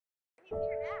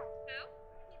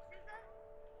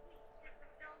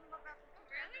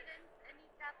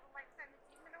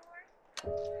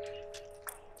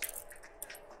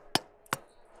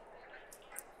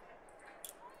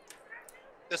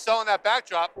They're selling that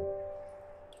backdrop.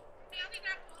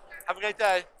 Have a great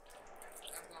day.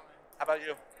 How about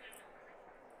you?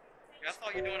 Yeah, I saw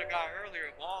you doing a guy earlier,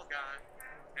 a bald guy,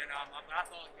 and I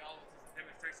thought y'all was just a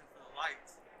demonstration for the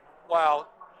lights. Well,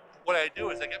 what I do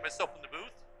is I get myself in the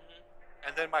booth,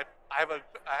 and then I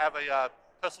have a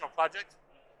personal project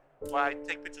where I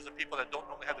take pictures of people that don't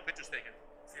normally have the pictures taken.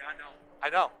 See, I know. I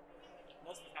know.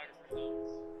 Most photographers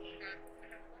don't.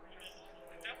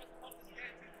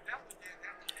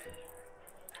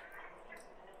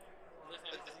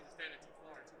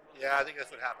 Yeah, I think that's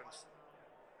what happens.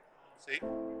 See?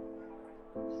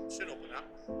 It should open up.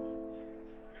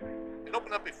 It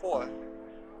opened up before,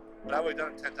 but I've already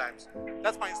done it 10 times.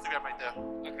 That's my Instagram right there.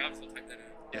 Okay, I'm still type that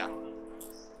in. Yeah.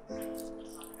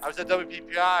 I was at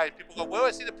WPPI, people go, where do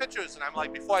I see the pictures? And I'm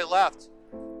like, before I left,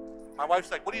 my wife's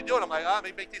like, what are you doing? I'm like, let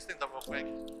me make these things up real quick.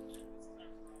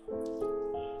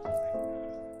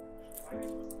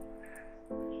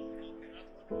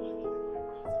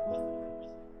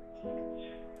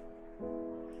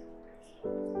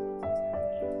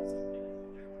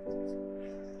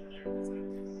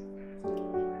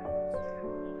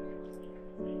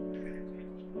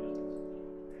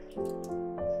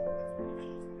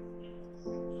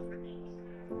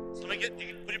 You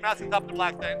can put your mask on top of the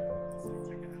black thing.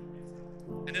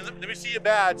 And then let me see your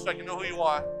badge so I can know who you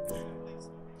are.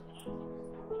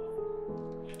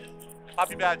 Pop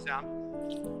your badge down.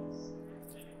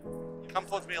 Come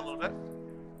towards me a little bit.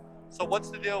 So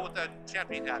what's the deal with the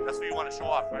champion hat? That's what you want to show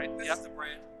off, right? This is the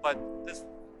brand. But the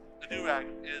do-rag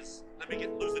is, let me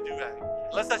lose the do-rag.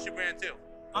 Unless that's your brand too.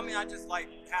 I mean, I just like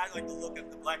the look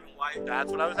of the black and white. That's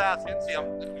what I was asking. See,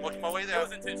 I'm working my way there. It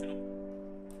was intentional.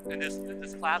 And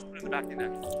this clasp put in the back of your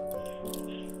neck.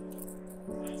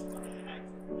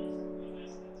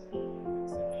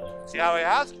 See how I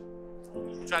ask?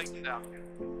 I'm trying to get them down.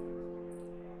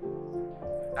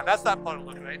 Now that's not part of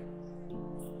the look, right?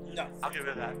 No. I'll get rid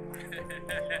of that.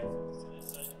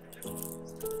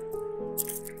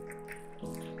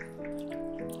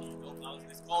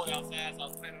 It's cold outside, so I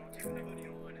was planning on keeping the hoodie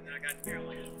on, and then I got here, I'm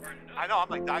like, it's burning up. I know, I'm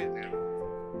like dying there.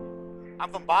 I'm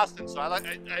from Boston, so I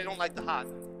don't like the hot.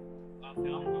 I'm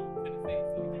from Tennessee,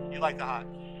 so you like the hot?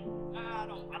 I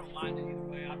don't mind it either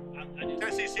way. I did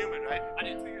Tennessee's humid, right? I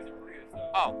did 2 years in Korea, so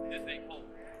oh, this ain't cold.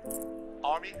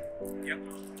 Army? Yep.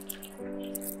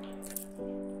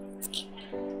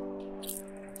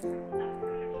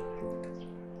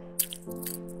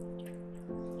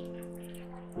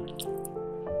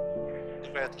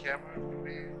 Look at the camera.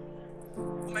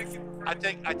 What makes you prefer?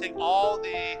 I take all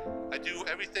the, I do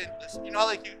everything. You know how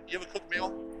like you ever cook a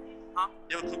meal? Huh?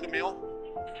 You ever cook a meal?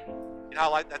 You know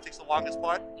how like that takes the longest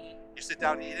part? You sit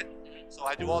down and eat it. So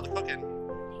I do all the cooking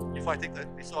before I take the,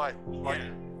 Yeah.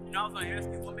 You know, I was gonna ask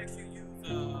you, what makes you use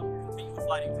continuous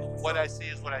lighting tools? What I see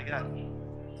is what I get.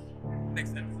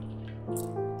 Makes sense.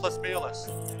 Plus mirrorless.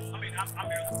 I mean, I'm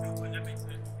mirrorless too, but that makes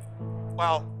sense.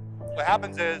 Well, what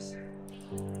happens is,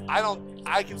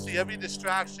 I can see every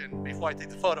distraction before I take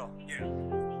the photo. Yeah.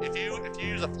 If you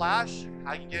use a flash,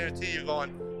 I can guarantee you're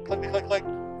going click, click, click,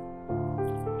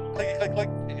 click, click, click,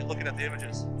 and you're looking at the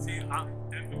images. See, in my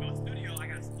studio, I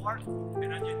got a smart,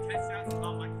 and I get 10 shots of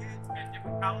all my kids at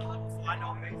different power levels, so I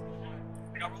know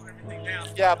basically, I wrote everything down.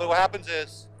 Yeah, but what happens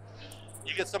is,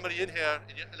 you get somebody in here,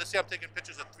 and let's say I'm taking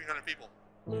pictures of 300 people.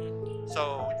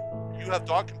 So you have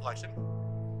dark complexion,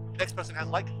 next person has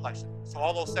light complexion. So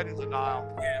all those settings are now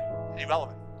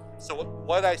irrelevant. So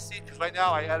what I see, because right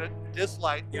now I added this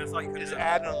light, is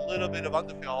adding a little bit of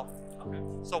underfill. Okay.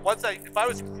 So if I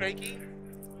was cranky,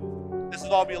 this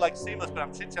would all be like seamless, but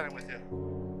I'm chit-chatting with you.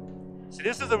 See,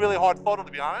 this is a really hard photo,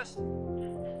 to be honest.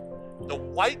 The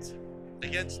white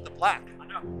against the black. I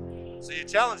know. So you're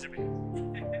challenging me.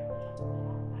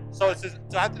 So I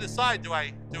have to decide, do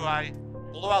I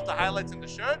blow out the highlights in the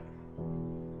shirt?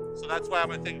 So that's why I'm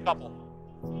gonna take a couple.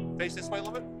 Face this way a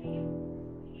little bit.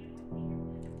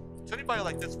 Is anybody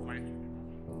like this for me?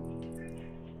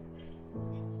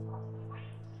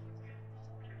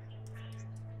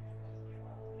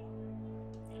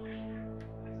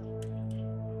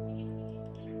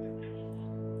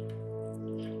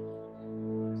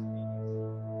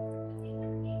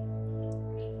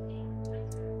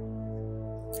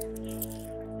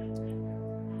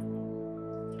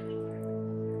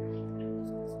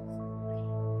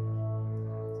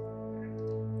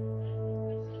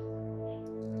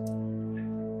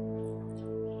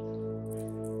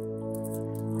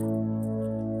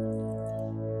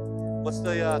 What's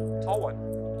the tall one?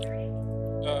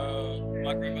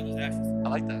 My grandmother's ashes. I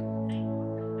like that.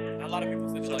 A lot of people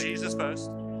said So like, Jesus first,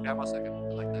 grandma second.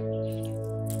 I like that.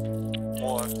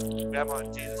 Or grandma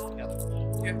and Jesus together.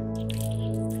 yeah.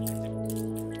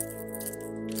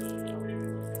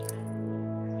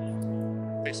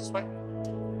 Face this way.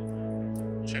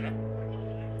 Chin up.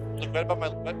 Look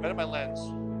right at my lens.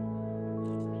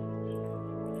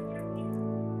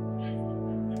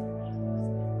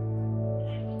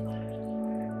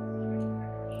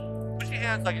 Put your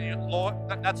hands like in your lower,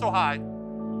 not so high.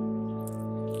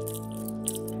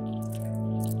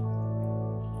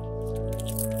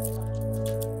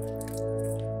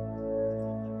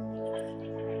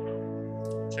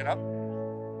 Chin up.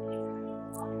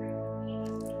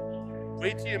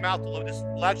 Breathe to your mouth a little, just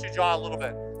relax your jaw a little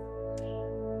bit.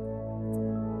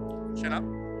 Chin up.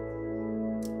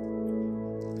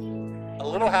 A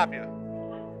little happier.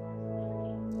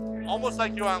 Almost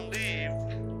like you're on leave.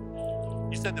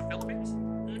 You said the Philippines?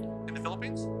 In the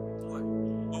Philippines? What?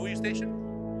 Where were you stationed?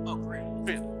 Oh, Korea.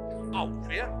 Korea. Oh,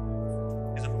 Korea?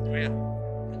 Is it from Korea?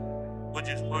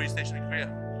 Where were you stationed in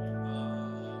Korea?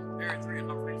 Area 3 in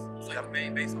Humphreys. It's like Yep. the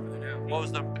main base over there now. What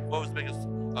was the biggest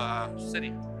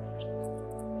city?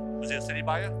 Was it a city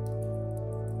by you?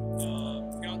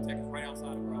 Caltech is right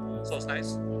outside of Bravo. So it's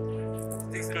nice.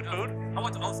 Decent Good enough. food? I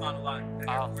went to Osan a lot. The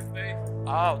Air Force Base.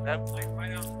 Oh, that. Like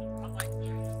right out. I like the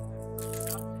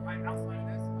right outside of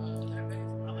this. That base.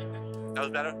 I like that. That was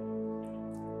better?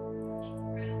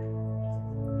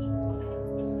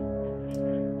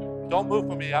 Don't move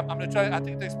for me. I'm gonna try, I have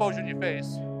to get the exposure in your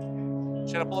face.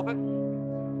 Chin up a little bit.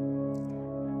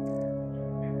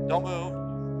 Don't move.